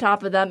fabric over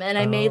top of them and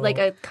I made like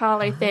a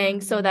collar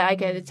thing so that I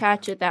could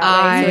attach it that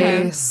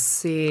way. I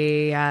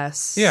see.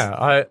 Yes.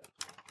 Yeah.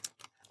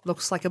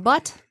 Looks like a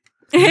butt.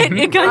 It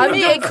kind I of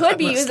mean, it could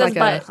be Looks used like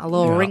as butt. a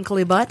little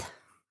wrinkly butt.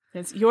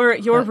 Yes, your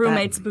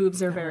roommate's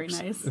boobs are very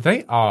nice.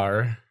 They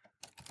are.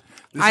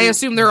 I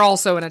assume they're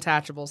also an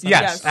attachable. So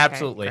Yes, okay,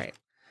 absolutely. great.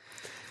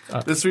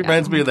 This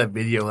reminds me of that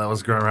video that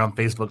was going around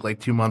Facebook like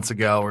 2 months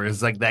ago where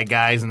it's like that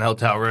guy's in the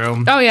hotel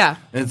room. Oh yeah.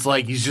 And it's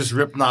like he's just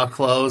ripping off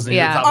clothes and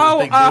Yeah. he's on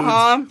his big boobs.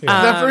 Uh-huh. And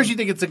at first you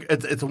think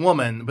it's a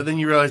woman, but then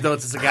you realize, no,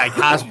 it's just a guy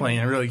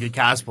cosplaying a really good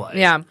cosplay.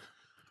 Yeah.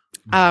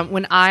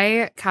 When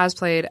I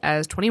cosplayed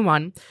as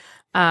 21,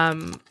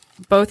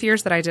 both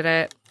years that I did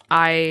it,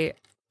 I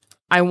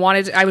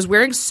was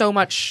wearing so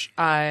much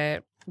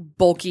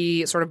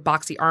bulky, sort of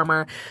boxy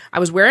armor. I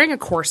was wearing a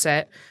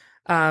corset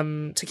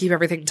to keep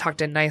everything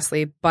tucked in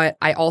nicely, but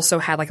I also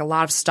had like a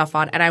lot of stuff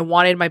on, and I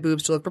wanted my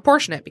boobs to look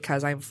proportionate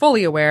because I'm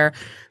fully aware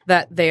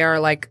that they are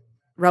like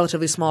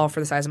relatively small for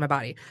the size of my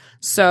body.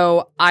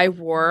 So I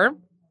wore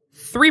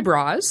 3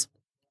 bras,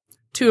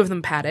 2 of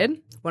them padded,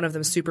 one of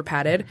them super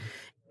padded,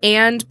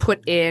 and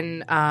put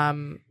in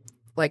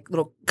like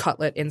little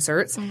cutlet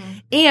inserts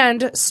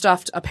and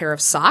stuffed a pair of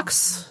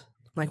socks,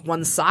 like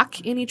 1 sock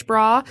in each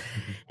bra.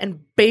 And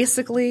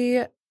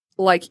basically,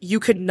 like, you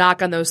could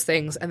knock on those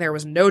things and there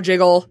was no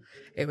jiggle.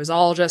 It was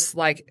all just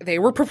like they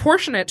were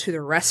proportionate to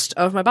the rest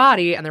of my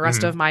body and the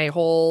rest of my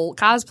whole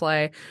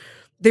cosplay.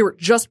 They were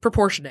just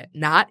proportionate,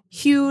 not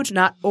huge,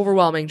 not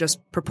overwhelming, just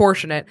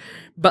proportionate.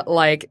 But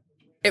like,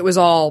 it was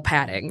all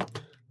padding.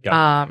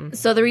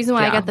 So the reason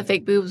why I Yeah. got the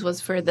fake boobs was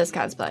for this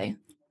cosplay.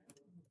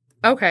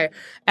 Okay.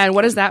 And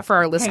what is that for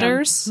our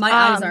listeners? My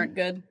eyes aren't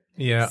good.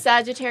 Yeah.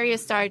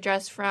 Sagittarius star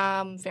dress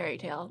from Fairy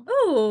Tale.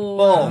 Ooh.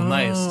 Oh,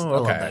 nice. I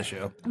love okay. that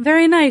show.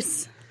 Very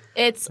nice.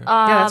 It's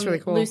that's really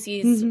cool.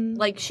 Lucy's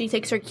like she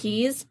takes her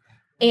keys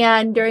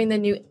and during the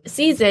new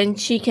season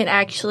she can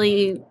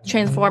actually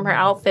transform her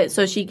outfit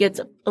so she gets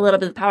a little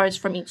bit of powers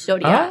from each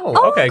zodiac.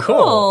 Oh, okay,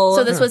 cool.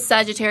 So this was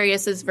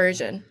Sagittarius's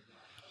version.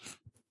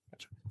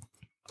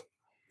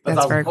 That's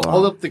awesome. very cool.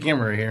 Hold up the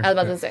camera right here. I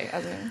was about to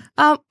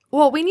say.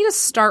 Well, we need to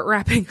start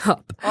wrapping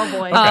up. Oh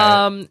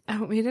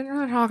boy. We didn't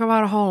really talk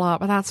about a whole lot,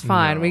 but that's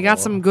fine. We got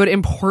some good,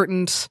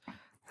 important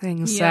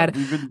things said.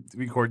 We've been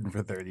recording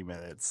for 30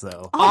 minutes,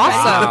 so.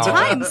 Awesome.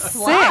 Time Sick.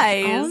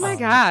 flies. Oh my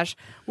gosh.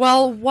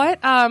 Well, what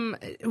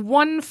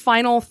one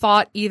final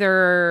thought,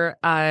 either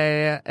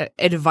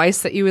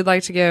advice that you would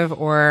like to give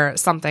or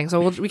something.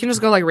 So we can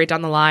just go like right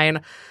down the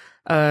line.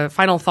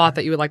 Final thought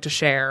that you would like to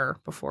share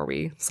before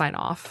we sign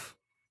off.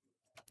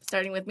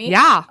 Starting with me?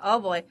 Yeah. Oh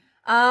boy.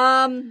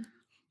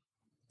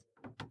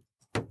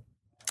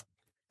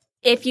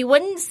 if you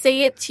wouldn't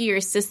say it to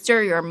your sister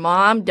or your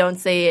mom, don't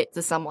say it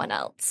to someone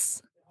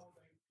else.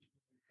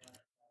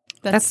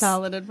 That's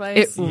solid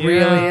advice. It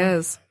really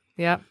is.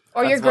 Yep.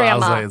 Or your That's what I grandma.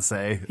 was going to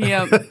say.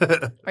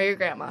 Yep. Or your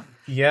grandma.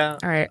 Yeah.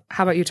 All right.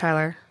 How about you,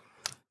 Tyler?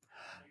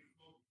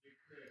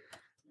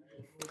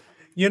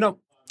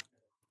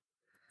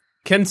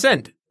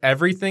 Consent.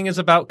 Everything is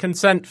about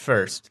consent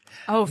first.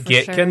 Oh, for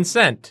Get sure.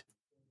 consent.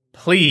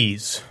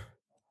 Please.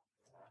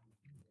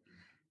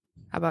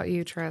 How about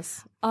you,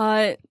 Tris?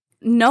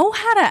 Know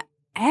how to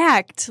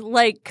act.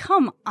 Like,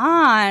 come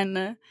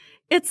on.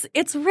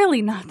 It's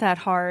really not that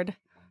hard.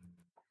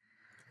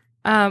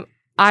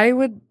 I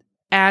would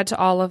add to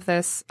all of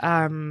this.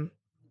 Oh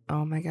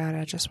my god,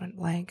 I just went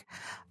blank.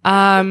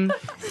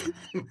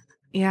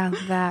 Yeah,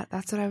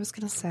 that's what I was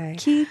gonna say.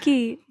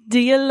 Kiki, do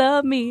you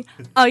love me?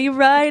 Are you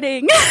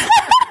riding?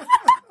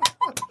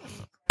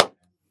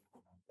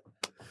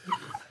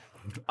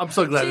 I'm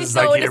so glad this She's is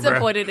so not camera.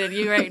 disappointed in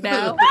you right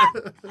now.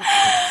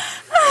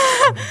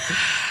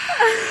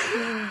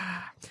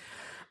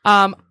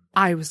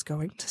 I was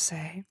going to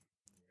say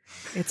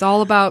it's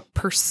all about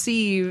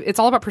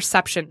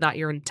perception, not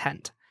your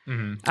intent.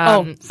 Mm-hmm.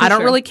 For I don't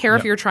sure. really care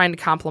if you're trying to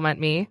compliment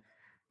me.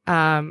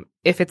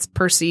 If it's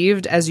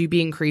perceived as you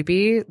being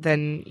creepy,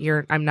 then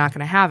I'm not going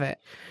to have it.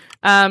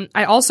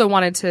 I also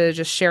wanted to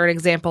just share an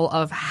example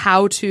of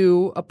how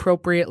to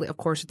appropriately, of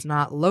course it's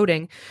not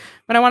loading,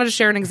 but I wanted to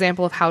share an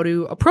example of how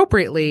to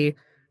appropriately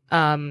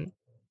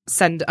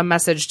send a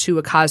message to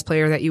a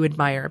cosplayer that you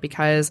admire,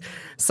 because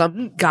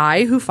some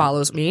guy who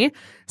follows me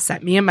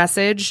sent me a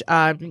message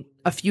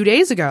a few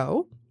days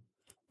ago,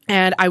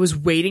 and I was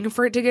waiting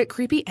for it to get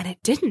creepy, and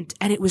it didn't,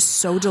 and it was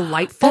so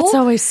delightful. That's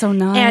always so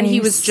nice. And he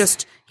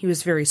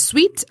was very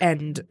sweet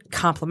and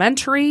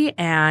complimentary,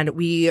 and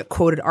we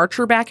quoted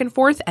Archer back and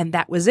forth, and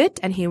that was it.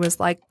 And he was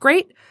like,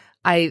 great.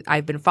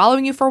 I've been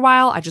following you for a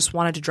while. I just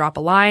wanted to drop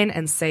a line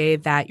and say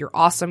that you're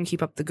awesome.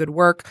 Keep up the good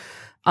work.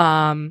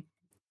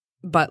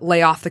 But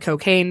lay off the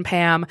cocaine,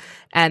 Pam.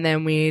 And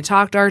then we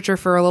talked Archer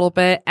for a little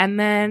bit, and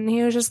then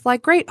he was just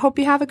like, great. Hope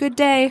you have a good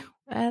day.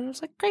 And I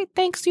was like, great.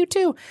 Thanks. You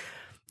too.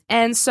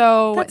 And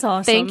so That's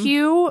awesome. Thank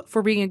you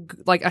for being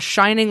a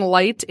shining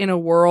light in a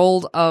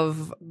world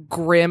of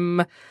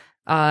grim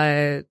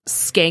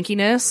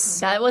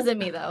skankiness. That wasn't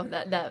me though.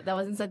 That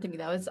wasn't sent to me.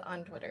 That was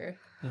on Twitter.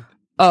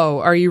 Oh,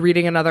 are you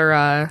reading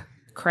another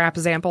crap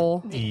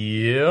example?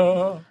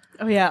 Yeah.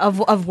 Oh yeah,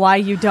 of why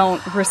you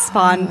don't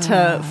respond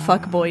to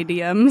fuckboy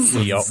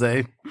DMs. Yup.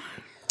 Say.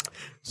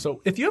 So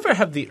if you ever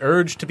have the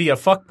urge to be a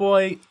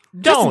fuckboy,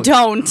 don't.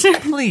 Just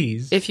don't.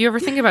 Please. If you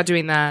ever think about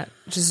doing that,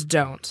 just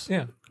don't.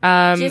 Yeah.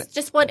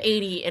 Just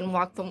 180 and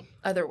walk the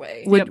other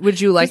way.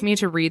 Would you like me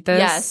to read this?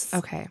 Yes.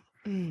 Okay.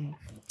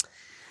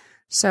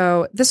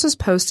 So this was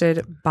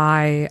posted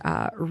by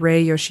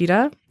Rei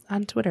Yoshida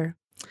on Twitter.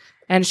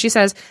 And she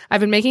says,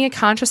 I've been making a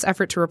conscious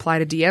effort to reply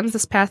to DMs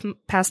this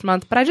past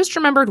month, but I just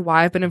remembered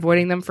why I've been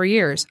avoiding them for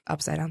years.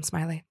 Upside down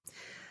smiley.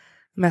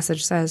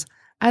 Message says,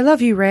 I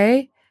love you,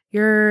 Ray.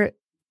 You're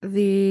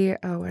the...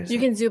 Oh, what is You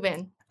it? can zoom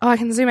in. Oh, I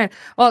can zoom in.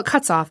 Well, it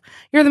cuts off.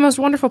 You're the most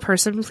wonderful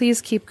person.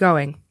 Please keep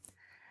going.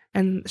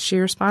 And she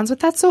responds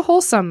with, that's so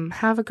wholesome.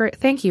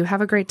 Thank you.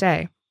 Have a great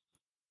day.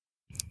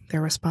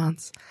 Their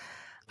response,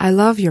 I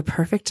love your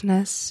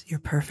perfectness, your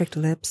perfect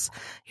lips,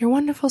 your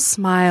wonderful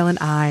smile and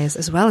eyes,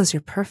 as well as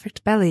your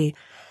perfect belly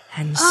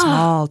and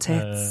small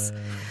tits.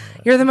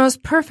 You're the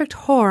most perfect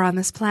whore on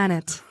this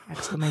planet!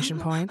 Exclamation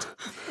point.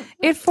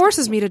 It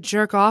forces me to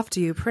jerk off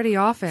to you pretty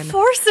often.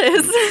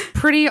 Forces.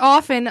 Pretty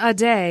often a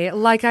day,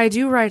 like I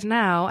do right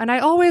now, and I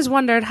always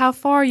wondered how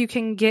far you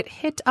can get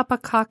hit up a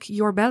cock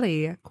your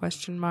belly, ?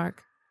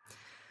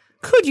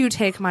 Could you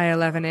take my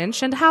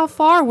 11-inch, and how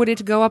far would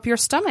it go up your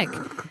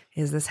stomach?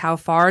 Is this how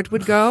far it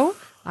would go?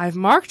 I've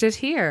marked it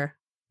here.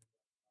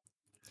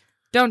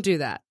 Don't do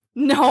that.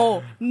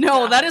 No,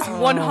 that is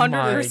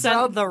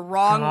 100% the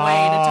wrong way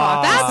to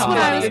talk That's to what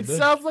somebody. I was- It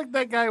sounds like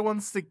that guy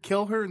wants to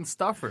kill her and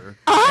stuff her.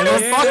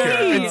 Honestly. And fuck her.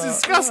 It's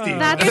disgusting.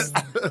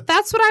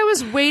 That's what I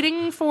was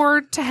waiting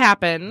for to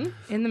happen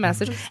in the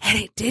message, and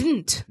it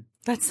didn't.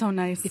 That's so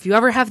nice. If you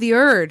ever have the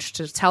urge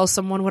to tell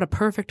someone what a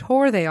perfect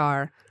whore they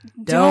are,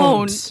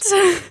 don't.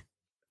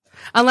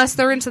 Unless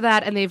they're into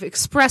that and they've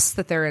expressed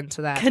that they're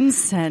into that.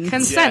 Consent.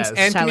 Consent. Yes.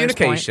 And Tyler's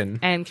communication.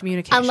 point. And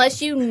communication.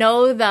 Unless you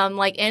know them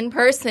like in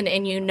person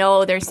and you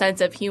know their sense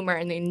of humor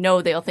and you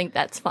know they'll think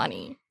that's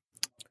funny.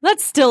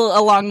 That's still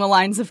along the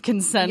lines of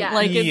consent. Yeah.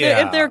 Like,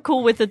 if they're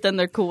cool with it, then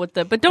they're cool with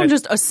it. But don't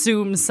just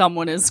assume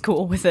someone is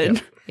cool with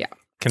it. Yeah.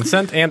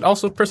 Consent and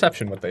also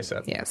perception, what they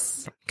said.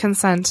 Yes.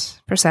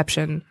 Consent,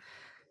 perception,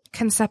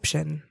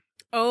 conception.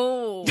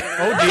 Oh.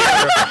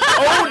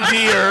 Oh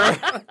dear.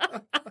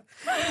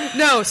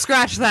 No,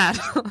 scratch that.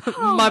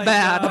 my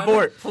bad.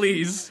 Abort,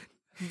 please.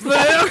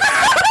 Perfect.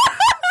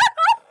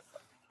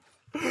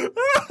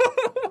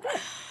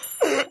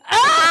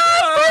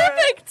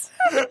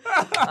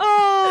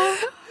 Oh.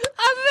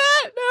 On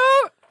that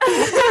note.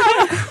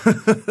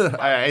 All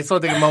right, I just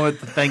want to take a moment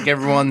to thank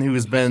everyone who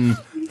has been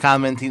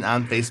commenting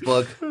on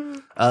Facebook.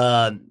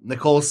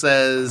 Nicole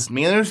says,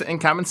 manners and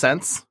common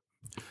sense.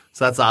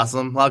 So that's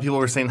awesome. A lot of people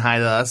were saying hi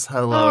to us.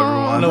 Hello,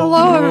 everyone.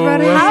 Hello,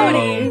 everybody.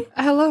 Howdy.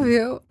 I love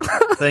you.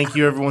 Thank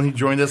you, everyone who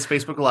joined us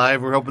Facebook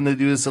Live. We're hoping to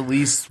do this at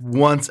least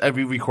once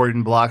every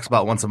recording blocks,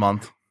 about once a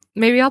month.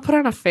 Maybe I'll put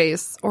on a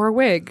face or a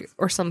wig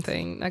or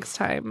something next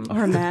time.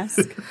 Or a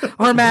mask.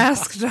 Or a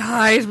mask to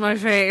hide my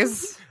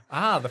face.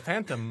 The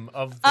Phantom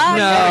of the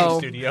no. recording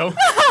studio.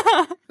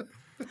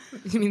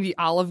 You mean the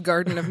Olive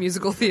Garden of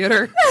musical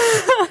theater?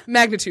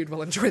 Magnitude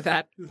will enjoy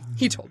that.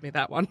 He told me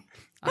that one.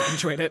 I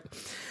enjoyed it.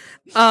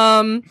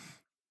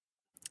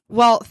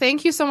 Well,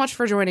 thank you so much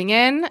for joining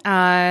in.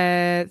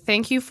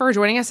 Thank you for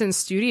joining us in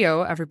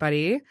studio,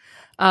 everybody.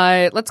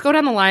 Let's go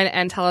down the line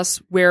and tell us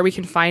where we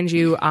can find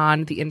you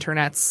on the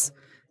internets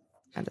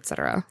and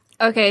etc.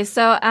 Okay,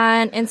 so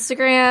on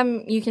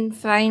Instagram, you can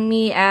find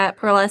me at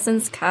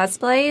Pearlescence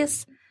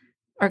Cosplays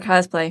or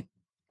Cosplay.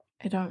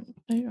 I don't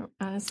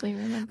honestly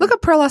remember. Look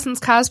up Pearlescence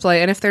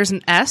Cosplay, and if there's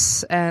an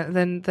S,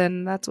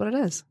 then that's what it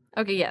is.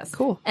 Okay, yes.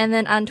 Cool. And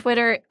then on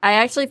Twitter, I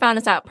actually found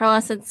this out.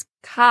 Pearlescence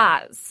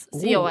Cos,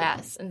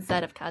 C-O-S,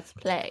 instead of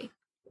Cosplay.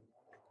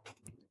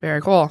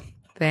 Very cool.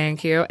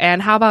 Thank you.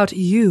 And how about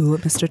you,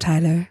 Mr.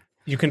 Tyler?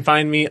 You can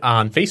find me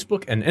on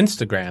Facebook and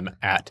Instagram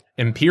at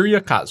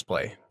Imperia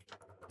Cosplay.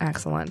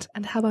 Excellent.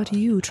 And how about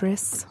you,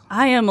 Tris?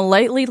 I am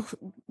lightly...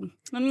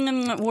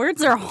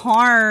 words are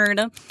hard.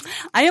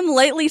 I am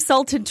lightly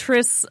salted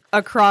Tris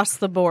across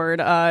the board.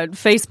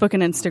 Facebook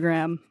and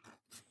Instagram.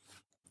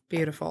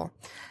 Beautiful.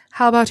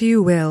 How about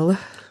you, Will?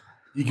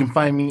 You can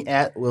find me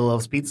at Will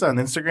Loves Pizza on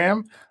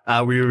Instagram.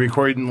 We're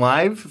recording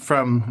live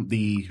from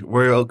the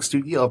Royal Oak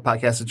Studio of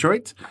Podcast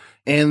Detroit.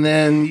 And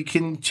then you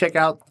can check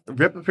out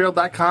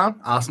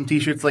ripapparel.com. Awesome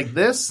t-shirts like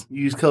this.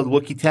 Use code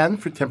Wookie10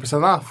 for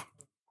 10% off.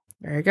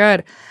 Very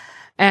good.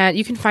 And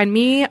you can find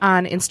me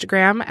on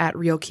Instagram at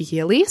Real Kiki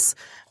Elise,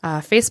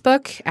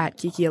 Facebook at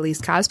Kiki Elise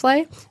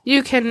Cosplay.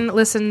 You can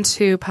listen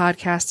to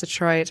Podcast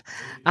Detroit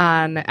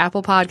on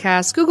Apple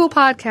Podcasts, Google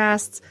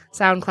Podcasts,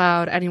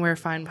 SoundCloud, anywhere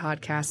fine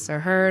podcasts are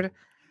heard.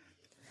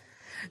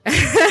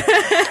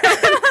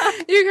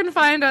 You can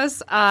find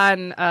us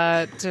on,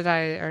 did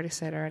I already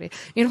say it already?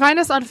 You can find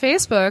us on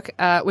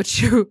Facebook,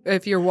 which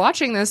if you're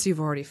watching this,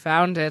 you've already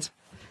found it.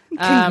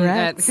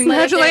 Congrats.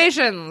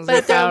 Congratulations. But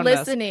if they're Found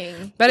us.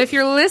 listening. But if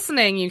you're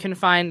listening, you can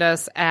find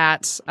us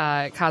at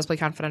Cosplay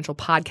Confidential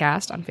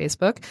Podcast on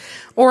Facebook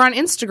or on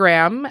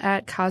Instagram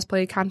at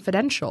Cosplay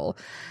Confidential.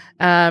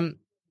 I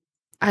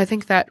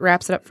think that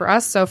wraps it up for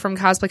us. So from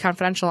Cosplay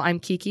Confidential, I'm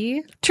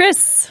Kiki.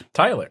 Tris.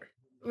 Tyler.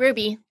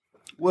 Ruby.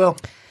 Well,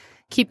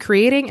 Keep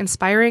creating,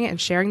 inspiring, and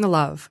sharing the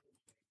love.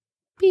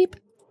 Beep.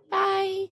 Bye.